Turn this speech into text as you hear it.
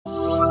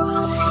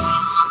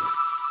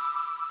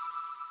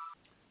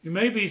You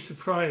may be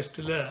surprised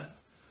to learn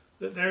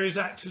that there is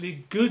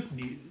actually good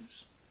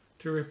news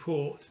to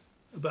report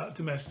about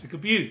domestic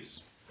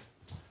abuse.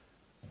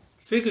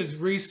 Figures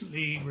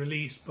recently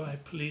released by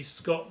Police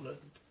Scotland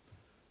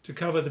to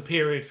cover the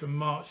period from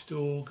March to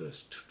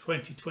August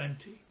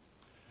 2020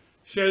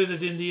 show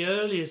that in the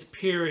earliest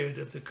period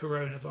of the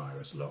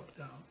coronavirus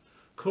lockdown,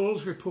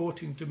 calls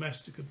reporting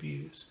domestic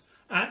abuse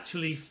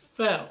actually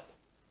fell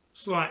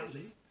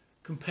slightly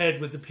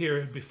compared with the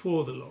period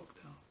before the lockdown.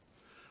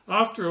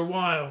 After a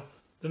while,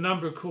 the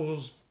number of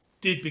calls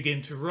did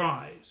begin to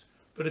rise,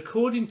 but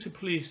according to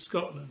Police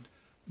Scotland,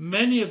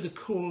 many of the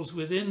calls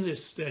within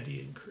this steady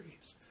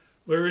increase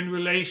were in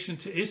relation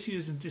to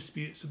issues and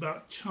disputes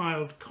about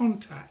child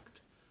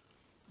contact.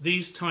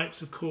 These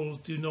types of calls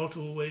do not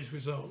always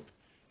result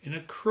in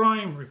a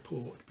crime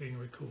report being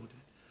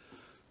recorded.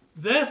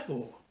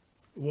 Therefore,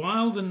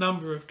 while the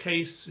number of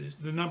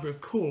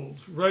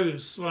calls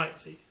rose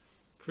slightly,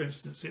 for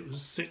instance, it was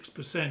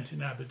 6%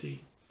 in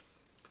Aberdeen,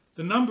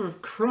 the number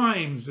of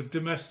crimes of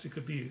domestic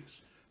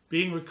abuse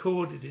being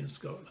recorded in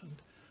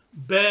Scotland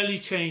barely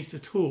changed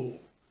at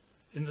all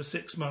in the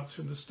 6 months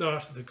from the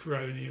start of the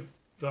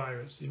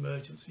coronavirus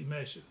emergency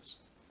measures.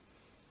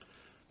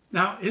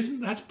 Now,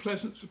 isn't that a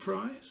pleasant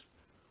surprise?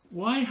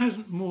 Why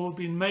hasn't more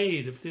been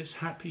made of this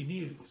happy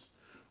news?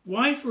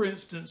 Why, for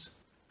instance,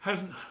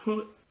 hasn't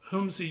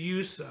Humza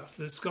Yousaf,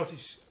 the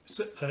Scottish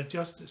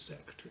Justice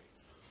Secretary,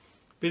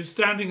 been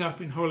standing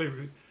up in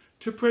Holyrood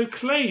to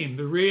proclaim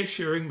the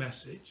reassuring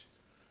message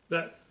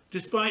that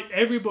despite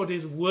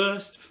everybody's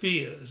worst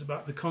fears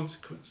about the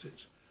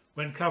consequences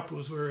when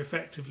couples were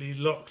effectively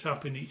locked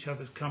up in each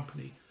other's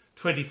company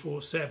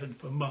 24/7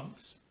 for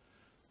months,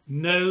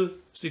 no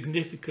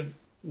significant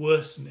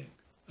worsening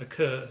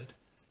occurred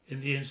in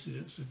the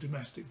incidence of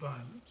domestic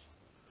violence?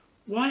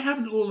 Why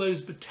haven't all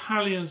those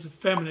battalions of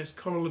feminist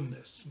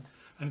columnists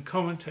and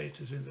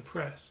commentators in the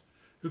press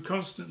who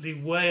constantly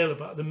wail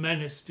about the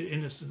menace to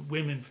innocent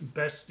women from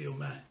bestial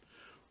men,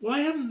 why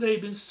haven't they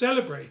been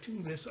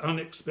celebrating this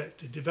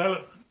unexpected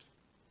development?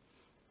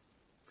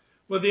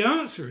 Well, the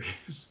answer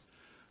is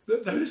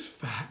that those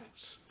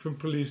facts from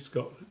Police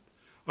Scotland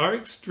are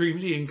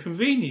extremely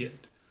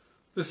inconvenient.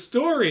 The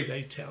story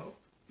they tell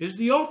is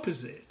the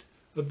opposite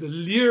of the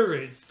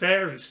lurid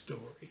fairy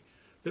story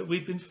that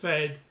we've been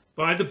fed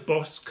by the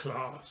boss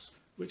class,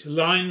 which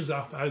lines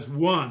up as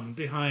one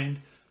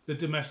behind the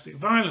domestic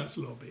violence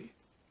lobby.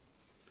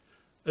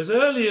 As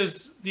early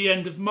as the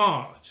end of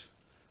March,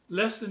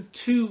 less than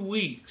 2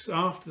 weeks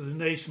after the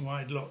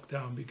nationwide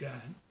lockdown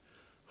began,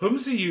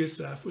 Humza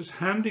Yousaf was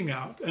handing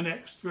out an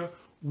extra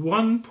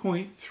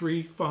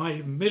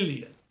 1.35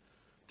 million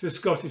to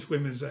Scottish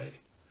Women's Aid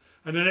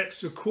and an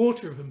extra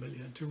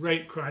 $250,000 to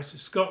Rape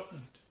Crisis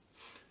Scotland.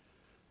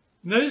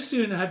 No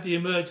sooner had the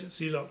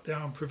emergency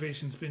lockdown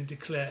provisions been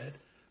declared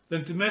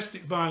than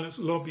domestic violence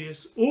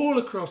lobbyists all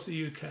across the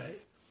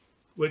UK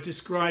were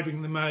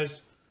describing them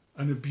as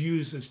an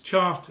abuser's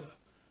charter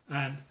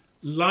and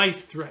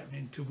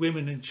life-threatening to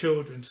women and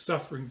children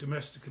suffering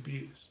domestic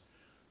abuse.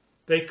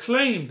 They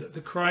claimed that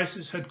the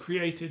crisis had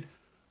created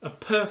a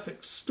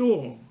perfect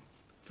storm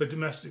for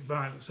domestic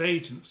violence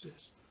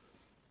agencies.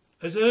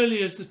 As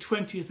early as the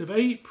 20th of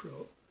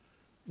April,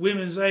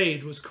 Women's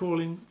Aid was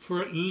calling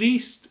for at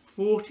least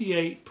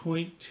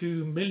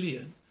 48.2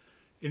 million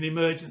in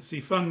emergency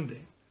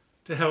funding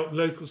to help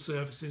local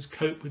services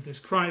cope with this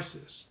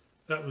crisis.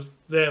 That was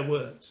their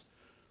words.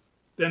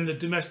 Then the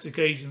domestic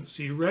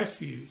agency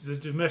Refuge, the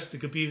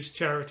domestic abuse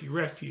charity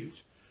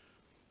Refuge,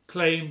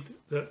 claimed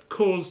that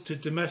calls to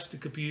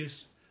domestic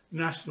abuse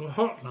national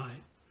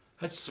hotline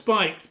had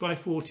spiked by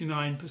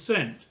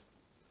 49%.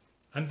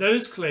 And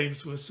those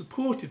claims were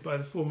supported by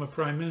the former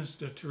Prime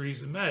Minister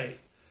Theresa May,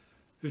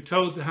 who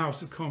told the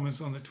House of Commons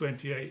on the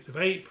 28th of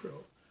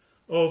April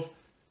of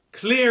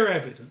clear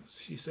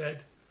evidence, she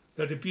said,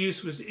 that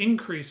abuse was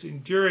increasing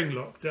during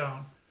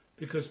lockdown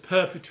because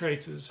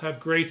perpetrators have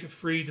greater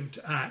freedom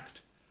to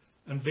act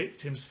and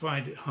victims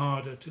find it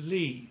harder to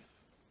leave.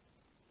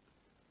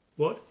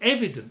 What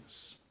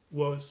evidence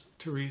was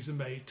Theresa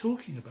May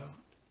talking about?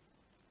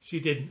 She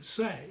didn't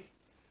say.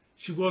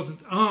 She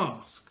wasn't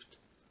asked.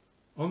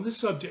 On the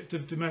subject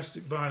of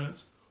domestic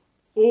violence,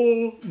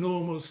 all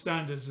normal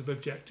standards of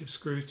objective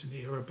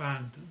scrutiny are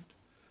abandoned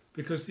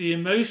because the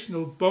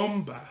emotional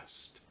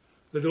bombast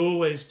that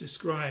always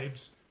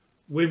describes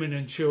women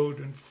and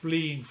children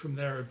fleeing from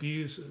their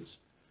abusers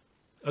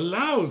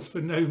allows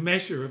for no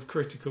measure of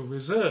critical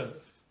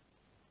reserve.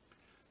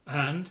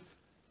 And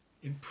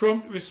in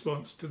prompt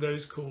response to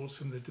those calls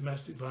from the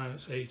domestic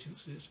violence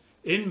agencies,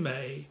 in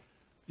May,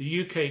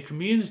 the UK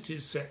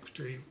Communities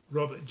Secretary,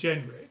 Robert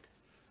Jenrick,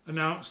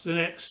 announced an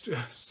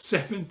extra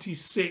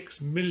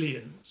 76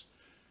 million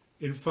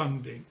in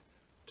funding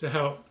to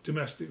help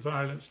domestic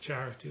violence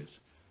charities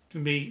to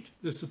meet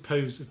the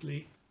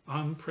supposedly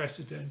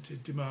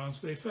unprecedented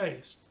demands they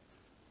face.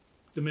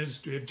 The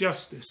Ministry of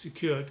Justice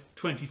secured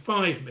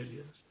 25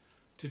 million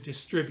to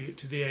distribute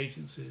to the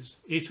agencies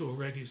it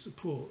already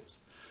supports.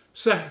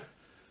 So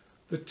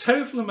the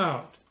total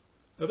amount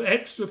of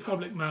extra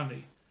public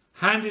money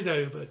handed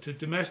over to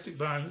domestic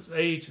violence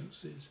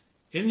agencies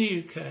in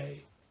the UK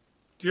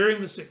during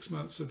the 6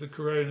 months of the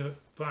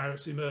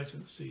coronavirus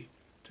emergency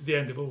to the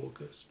end of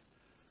August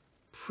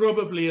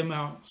probably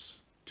amounts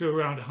to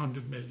around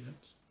 100 million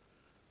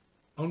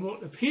on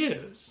what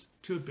appears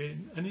to have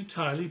been an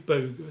entirely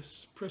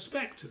bogus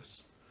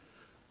prospectus.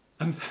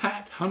 And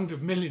that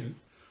 100 million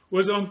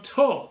was on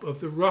top of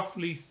the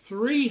roughly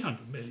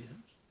 300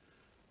 million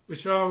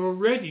which are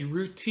already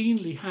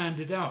routinely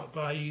handed out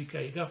by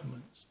UK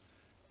governments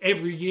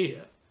every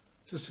year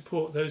to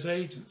support those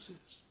agencies.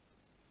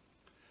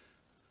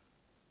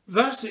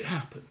 Thus it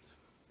happened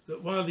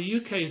that while the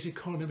UK's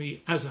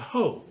economy as a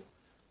whole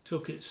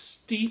took its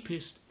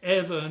steepest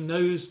ever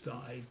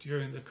nosedive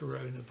during the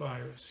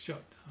coronavirus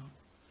shutdown,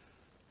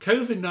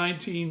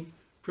 COVID-19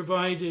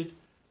 provided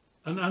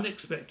an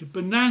unexpected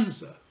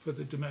bonanza for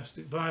the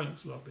domestic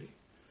violence lobby,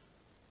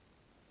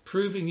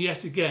 proving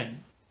yet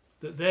again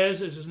that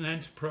theirs is an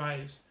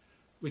enterprise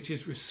which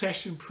is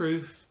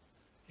recession-proof,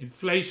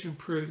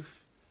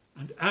 inflation-proof,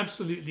 and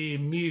absolutely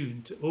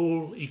immune to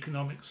all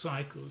economic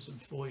cycles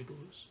and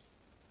foibles.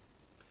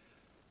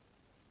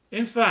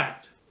 In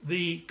fact,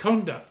 the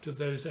conduct of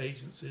those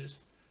agencies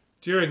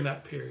during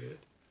that period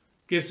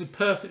gives a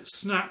perfect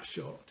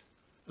snapshot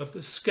of the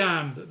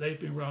scam that they've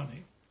been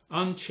running,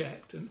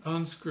 unchecked and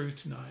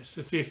unscrutinised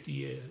for 50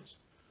 years.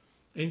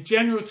 In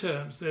general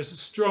terms, there's a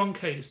strong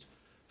case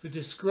for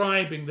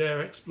describing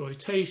their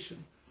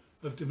exploitation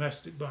of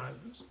domestic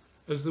violence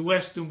as the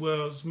Western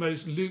world's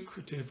most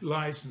lucrative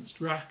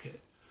licensed racket.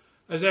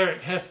 As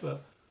Eric Heffer,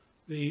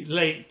 the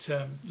late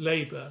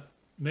Labour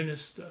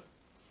minister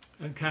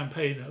and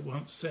campaigner,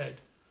 once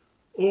said,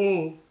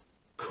 all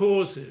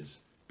causes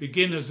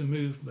begin as a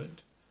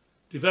movement,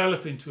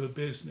 develop into a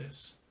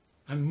business,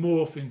 and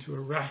morph into a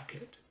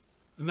racket.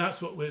 And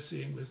that's what we're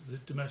seeing with the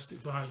domestic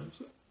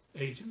violence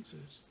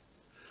agencies.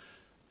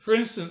 For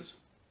instance,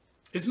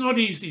 it's not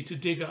easy to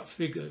dig up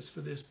figures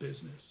for this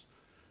business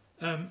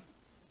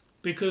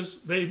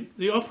because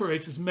the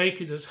operators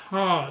make it as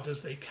hard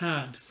as they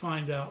can to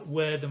find out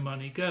where the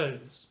money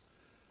goes.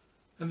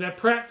 And their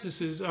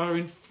practices are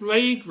in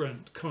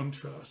flagrant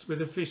contrast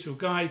with official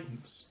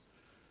guidance.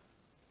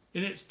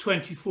 In its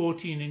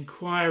 2014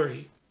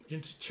 inquiry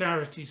into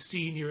charity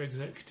senior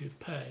executive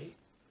pay,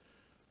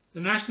 the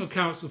National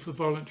Council for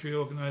Voluntary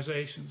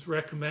Organisations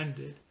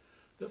recommended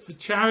that for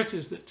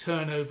charities that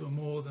turn over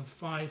more than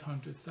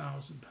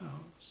 £500,000,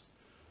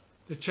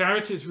 the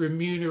charity's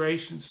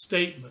remuneration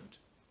statement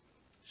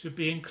should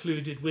be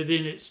included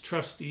within its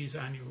trustees'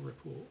 annual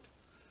report,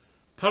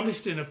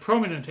 published in a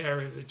prominent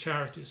area of the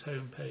charity's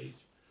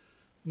homepage,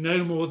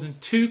 no more than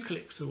 2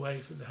 clicks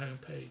away from the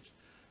homepage,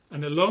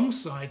 and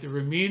alongside the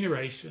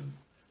remuneration,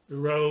 the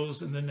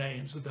roles and the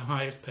names of the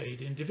highest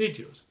paid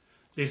individuals.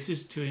 This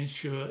is to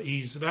ensure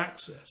ease of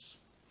access.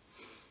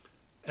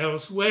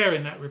 Elsewhere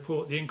in that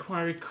report, the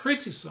inquiry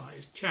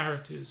criticised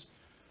charities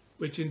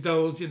which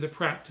indulge in the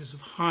practice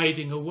of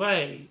hiding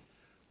away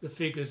the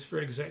figures for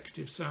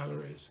executive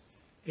salaries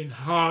in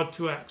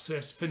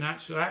hard-to-access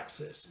financial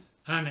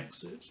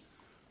annexes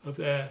of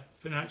their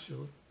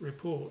financial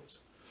reports.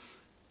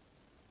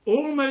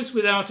 Almost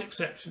without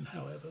exception,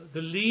 however,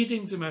 the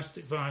leading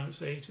domestic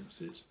violence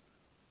agencies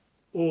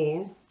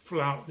all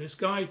flout this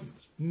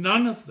guidance.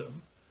 None of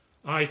them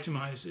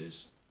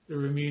itemises the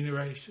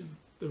remuneration,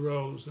 the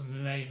roles and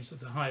the names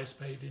of the highest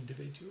paid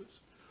individuals.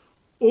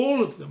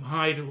 All of them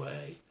hide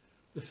away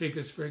the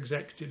figures for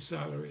executive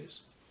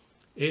salaries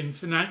in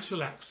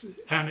financial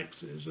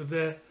annexes of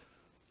their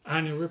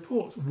annual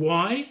reports.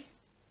 Why?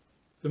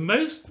 The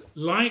most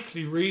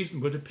likely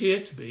reason would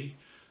appear to be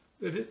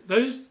that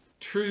those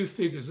true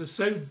figures are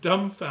so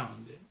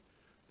dumbfounding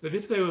that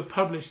if they were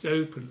published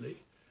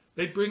openly,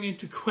 they'd bring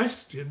into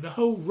question the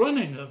whole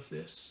running of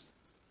this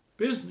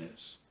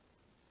business.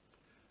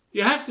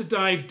 You have to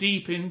dive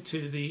deep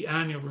into the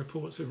annual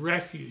reports of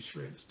Refuge,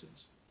 for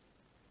instance,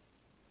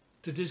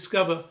 to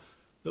discover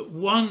that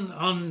one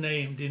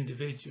unnamed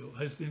individual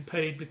has been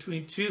paid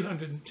between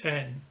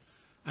 £210,000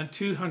 and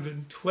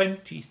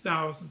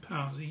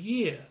 £220,000 a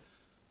year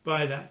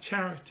by that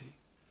charity.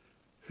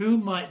 Who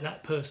might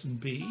that person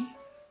be,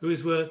 who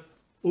is worth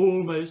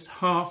almost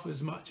half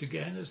as much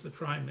again as the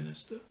Prime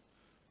Minister?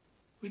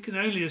 We can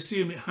only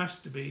assume it has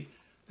to be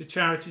the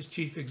charity's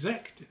chief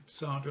executive,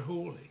 Sandra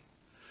Hawley.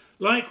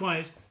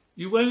 Likewise,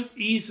 you won't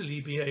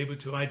easily be able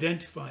to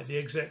identify the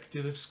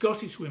executive of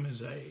Scottish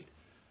Women's Aid,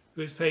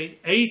 who is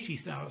paid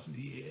 £80,000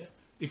 a year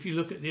if you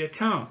look at the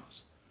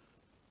accounts.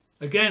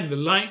 Again, the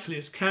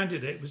likeliest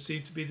candidate would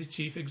seem to be the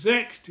chief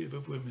executive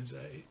of Women's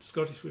Aid,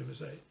 Scottish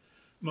Women's Aid,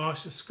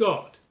 Marcia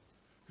Scott,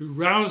 who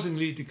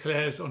rousingly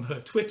declares on her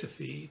Twitter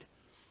feed,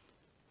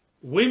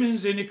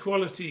 "Women's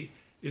inequality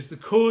is the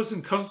cause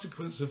and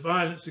consequence of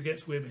violence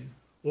against women,"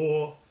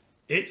 or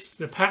 "It's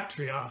the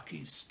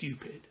patriarchy,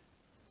 stupid."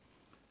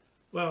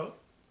 Well,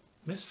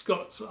 Miss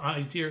Scott's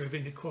idea of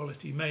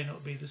inequality may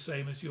not be the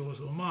same as yours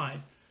or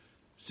mine,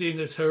 seeing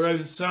as her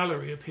own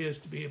salary appears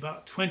to be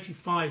about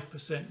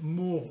 25%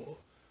 more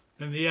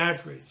than the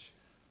average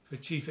for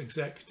chief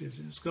executives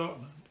in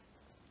Scotland.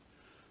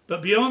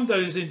 But beyond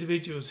those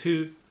individuals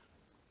who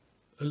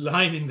are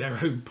lining their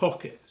own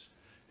pockets,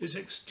 it's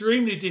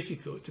extremely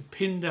difficult to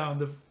pin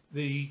down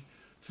the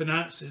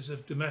finances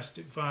of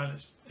domestic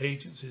violence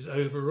agencies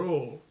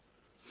overall,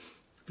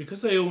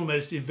 because they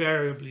almost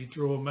invariably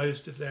draw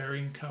most of their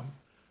income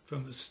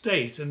from the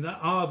state and that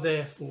are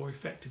therefore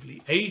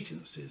effectively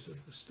agencies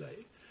of the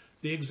state.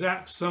 The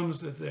exact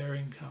sums of their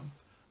income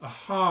are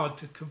hard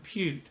to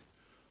compute.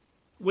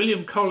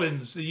 William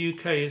Collins, the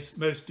UK's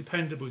most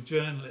dependable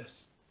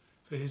journalist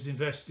for his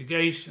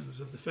investigations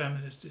of the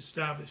feminist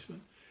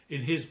establishment,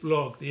 in his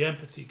blog, The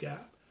Empathy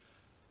Gap,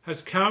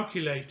 has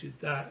calculated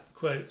that,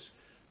 quote,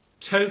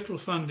 total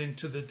funding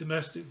to the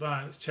domestic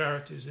violence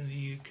charities in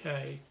the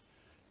UK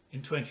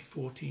in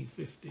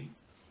 2014-15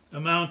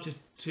 amounted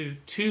to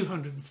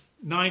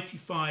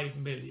 295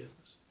 million,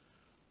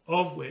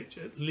 of which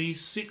at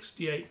least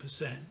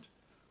 68%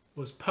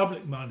 was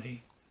public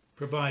money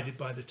provided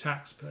by the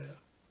taxpayer.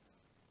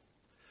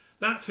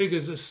 That figure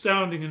is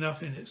astounding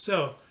enough in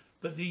itself,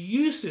 but the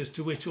uses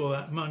to which all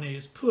that money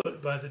is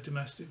put by the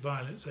domestic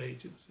violence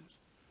agencies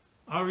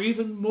are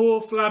even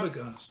more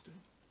flabbergasting.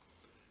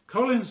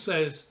 Collins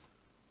says,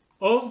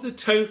 of the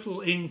total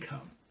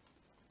income,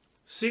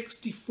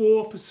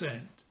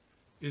 64%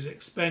 is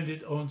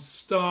expended on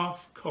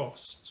staff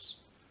costs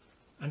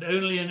and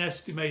only an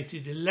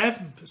estimated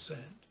 11%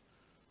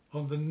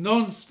 on the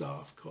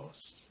non-staff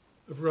costs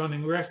of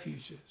running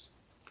refuges.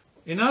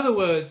 In other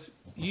words,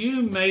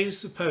 you may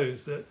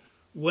suppose that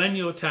when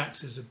your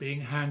taxes are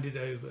being handed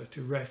over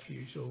to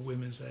Refuge or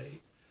Women's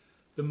Aid,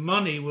 the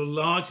money will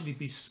largely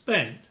be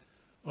spent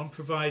on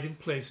providing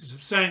places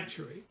of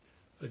sanctuary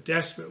for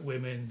desperate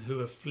women who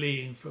are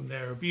fleeing from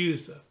their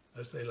abuser,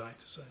 as they like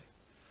to say.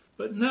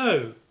 But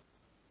no,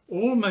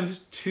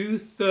 almost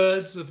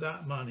 2/3 of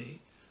that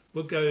money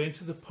will go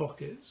into the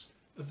pockets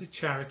of the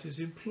charity's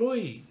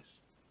employees.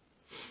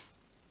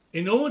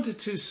 In order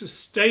to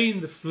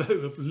sustain the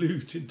flow of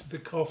loot into the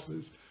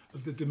coffers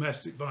of the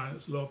domestic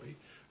violence lobby,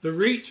 the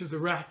reach of the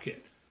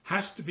racket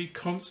has to be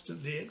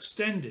constantly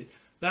extended.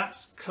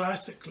 That's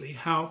classically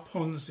how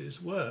Ponzi's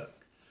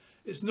work.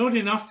 It's not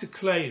enough to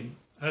claim,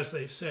 as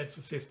they've said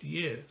for 50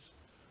 years,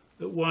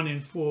 that 1 in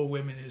 4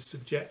 women is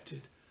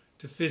subjected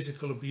to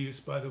physical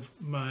abuse by the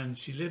man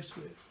she lives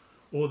with,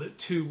 or that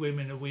 2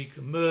 women a week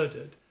are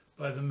murdered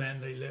by the men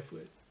they live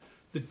with.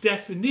 The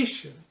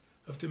definition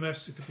of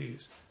domestic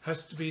abuse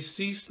has to be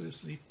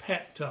ceaselessly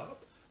pepped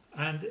up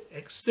and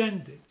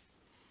extended.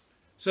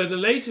 So the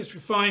latest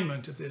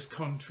refinement of this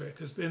trick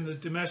has been the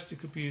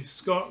Domestic Abuse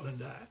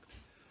Scotland Act,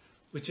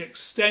 which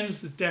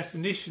extends the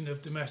definition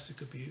of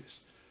domestic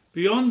abuse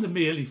beyond the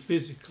merely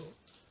physical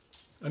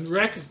and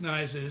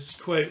recognises,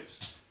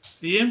 quotes,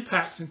 the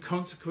impact and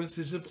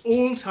consequences of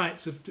all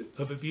types of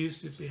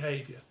abusive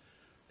behaviour.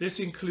 This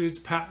includes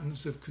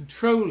patterns of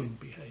controlling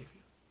behaviour.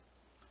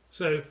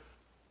 So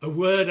a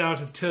word out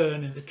of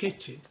turn in the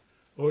kitchen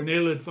or an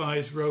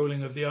ill-advised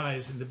rolling of the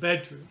eyes in the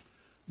bedroom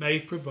may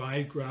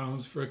provide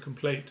grounds for a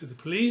complaint to the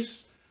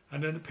police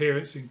and an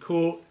appearance in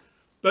court,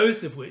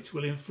 both of which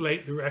will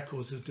inflate the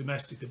records of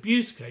domestic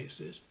abuse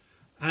cases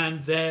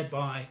and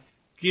thereby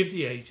give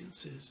the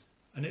agencies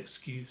an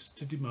excuse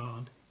to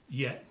demand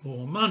yet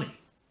more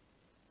money.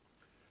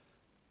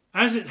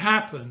 As it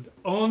happened,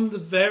 on the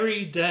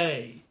very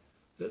day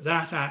that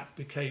that act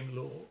became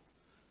law,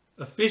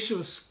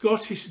 official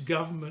Scottish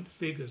government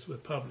figures were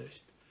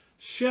published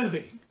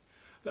showing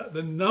that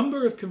the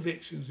number of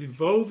convictions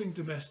involving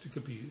domestic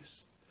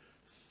abuse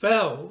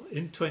fell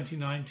in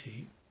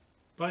 2019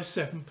 by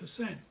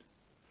 7%.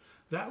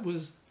 That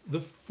was the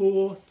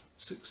 4th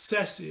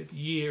successive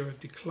year of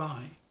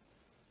decline.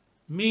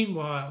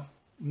 Meanwhile,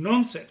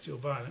 non-sexual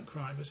violent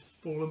crime has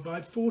fallen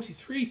by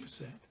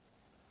 43%.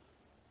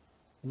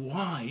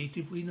 Why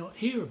did we not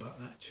hear about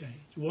that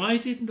change? Why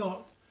did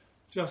not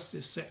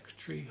Justice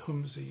Secretary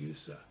Humza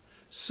Yousaf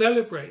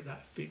celebrate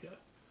that figure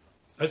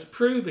as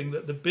proving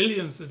that the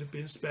billions that have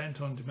been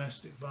spent on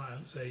domestic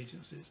violence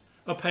agencies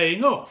are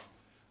paying off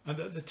and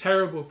that the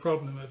terrible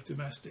problem of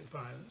domestic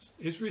violence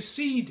is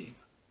receding?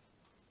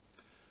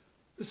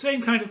 The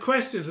same kind of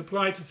questions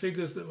apply to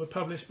figures that were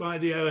published by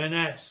the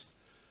ONS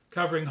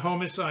covering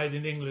homicide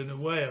in England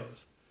and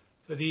Wales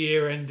for the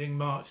year ending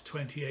March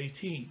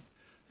 2018.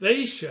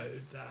 They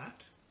showed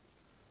that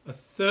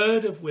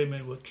 1/3 of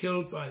women were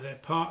killed by their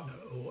partner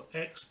or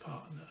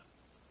ex-partner,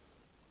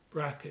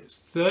 brackets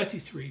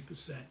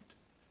 33%,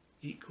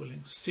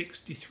 equaling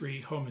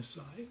 63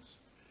 homicides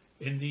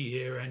in the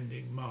year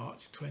ending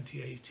March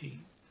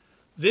 2018.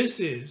 This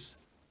is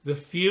the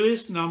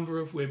fewest number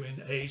of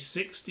women aged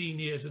 16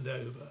 years and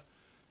over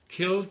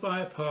killed by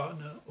a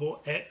partner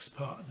or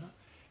ex-partner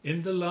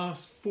in the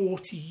last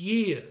 40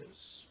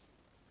 years.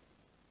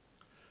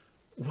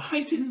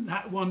 Why didn't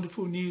that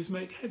wonderful news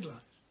make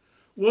headlines?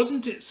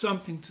 Wasn't it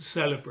something to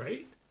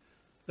celebrate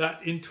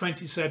that in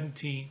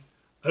 2017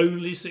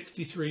 only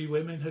 63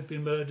 women had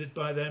been murdered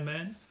by their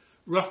men,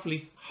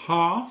 roughly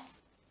half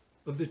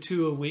of the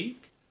 2 a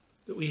week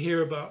that we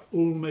hear about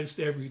almost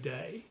every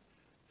day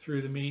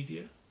through the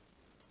media?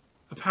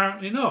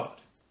 Apparently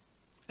not.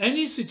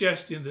 Any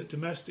suggestion that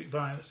domestic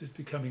violence is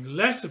becoming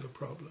less of a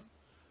problem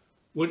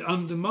would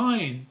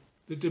undermine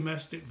the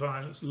domestic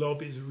violence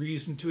lobby's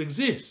reason to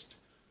exist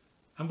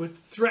and would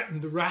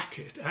threaten the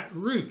racket at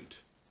root.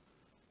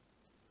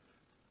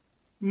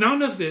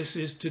 None of this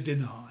is to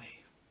deny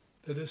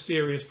that a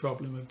serious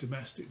problem of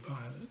domestic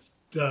violence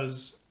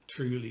does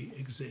truly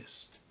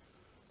exist.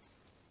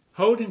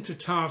 Holding to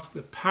task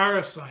the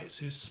parasites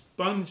who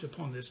sponge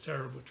upon this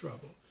terrible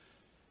trouble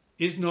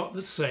is not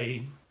the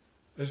same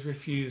as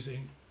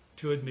refusing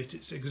to admit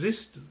its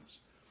existence.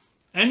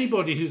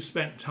 Anybody who's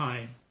spent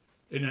time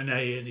in an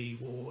A&E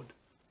ward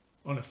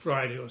on a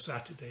Friday or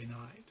Saturday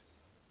night,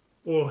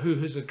 or who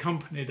has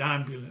accompanied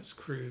ambulance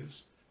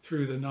crews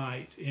through the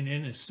night in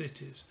inner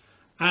cities,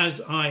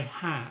 as I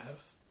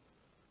have,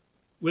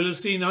 will have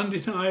seen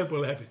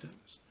undeniable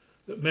evidence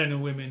that men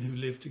and women who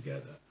live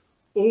together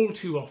all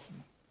too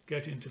often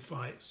get into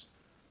fights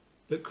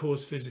that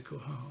cause physical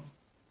harm.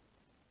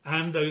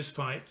 And those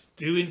fights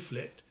do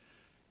inflict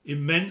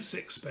immense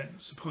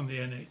expense upon the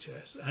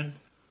NHS and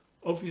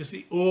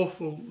obviously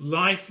awful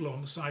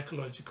lifelong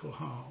psychological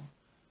harm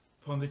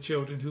upon the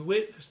children who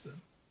witness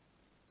them.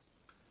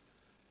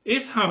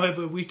 If,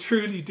 however, we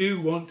truly do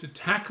want to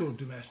tackle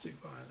domestic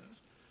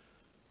violence,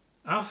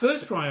 our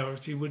first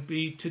priority would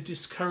be to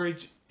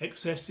discourage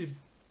excessive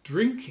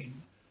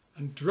drinking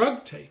and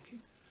drug taking,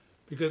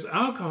 because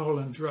alcohol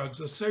and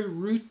drugs are so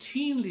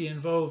routinely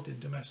involved in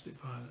domestic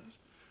violence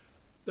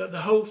that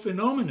the whole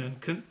phenomenon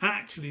can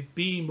actually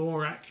be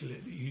more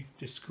accurately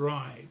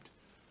described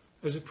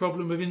as a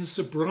problem of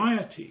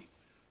insobriety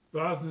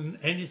rather than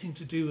anything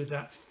to do with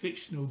that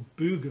fictional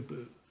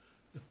boogaboo,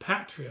 the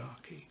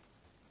patriarchy.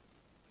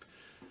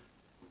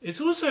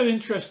 It's also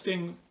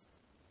interesting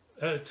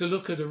to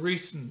look at a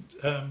recent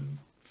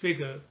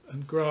figure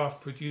and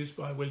graph produced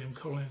by William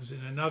Collins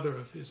in another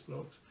of his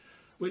blogs,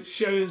 which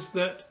shows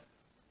that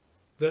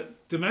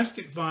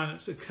domestic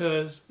violence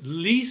occurs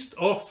least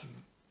often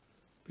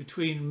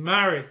between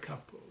married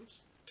couples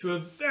to a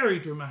very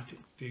dramatic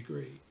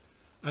degree,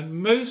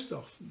 and most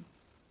often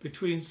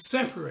between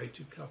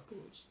separated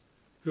couples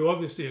who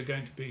obviously are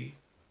going to be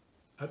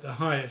at the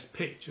highest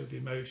pitch of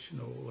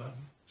emotional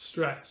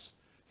stress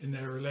in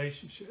their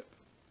relationship.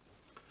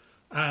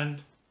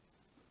 And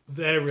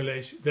their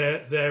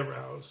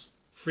rows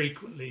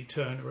frequently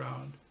turn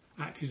around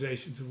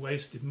accusations of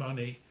wasted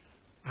money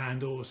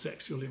and or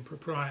sexual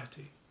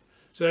impropriety.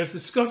 So if the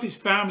Scottish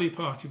Family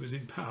Party was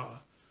in power,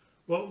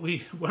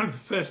 one of the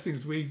first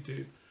things we'd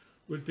do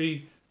would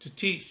be to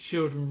teach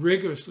children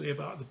rigorously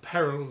about the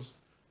perils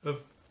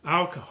of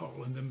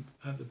alcohol and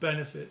the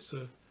benefits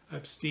of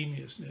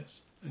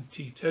abstemiousness and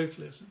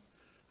teetotalism.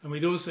 And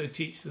we'd also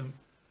teach them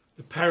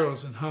the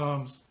perils and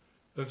harms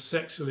of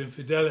sexual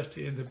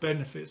infidelity and the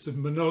benefits of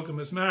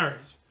monogamous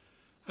marriage.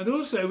 And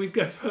also we'd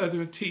go further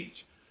and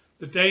teach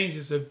the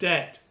dangers of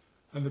debt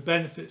and the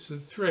benefits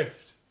of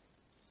thrift.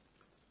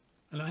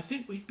 And I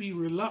think we'd be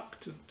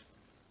reluctant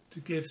to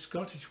give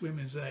Scottish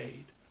Women's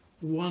Aid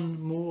one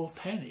more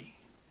penny.